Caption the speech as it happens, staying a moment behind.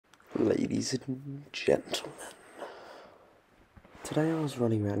Ladies and gentlemen, today I was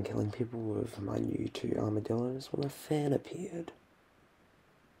running around killing people with my new 2 armadillos when a fan appeared.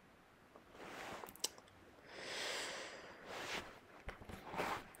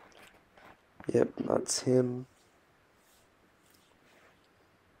 Yep, that's him.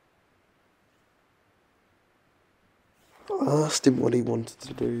 I asked him what he wanted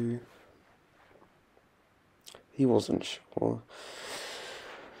to do. He wasn't sure.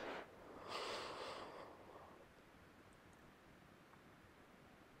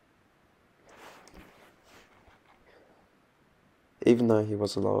 Even though he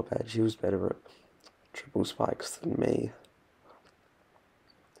was a lower badge, he was better at triple spikes than me.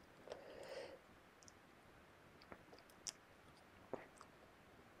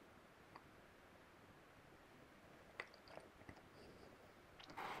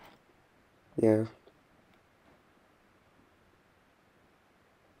 Yeah.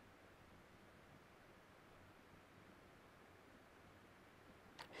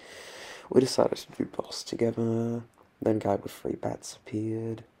 We decided to do boss together, then guy with 3 bats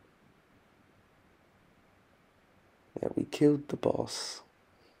appeared. Yeah, we killed the boss.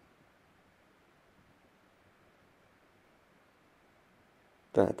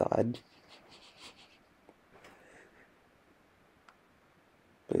 Then I died.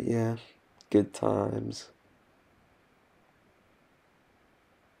 But yeah, good times.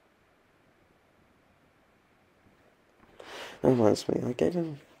 That reminds me, I gave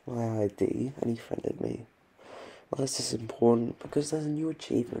him my ID and he friended me. Well, this is important because there's a new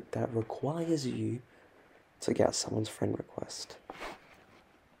achievement that requires you to get someone's friend request.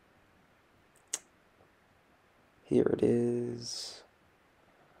 Here it is.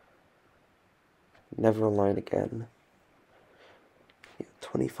 Never alone again. You get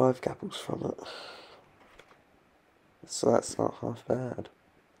 25 gapples from it. So that's not half bad.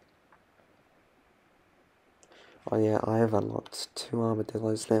 Oh yeah, I have unlocked 2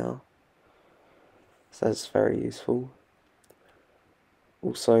 armadillos now. So that's very useful.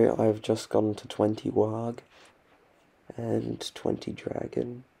 Also, I've just gone to 20 warg and 20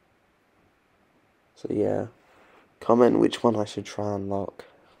 dragon. So yeah, comment which one I should try and unlock.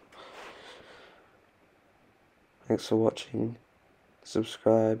 Thanks for watching.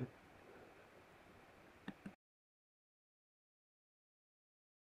 Subscribe.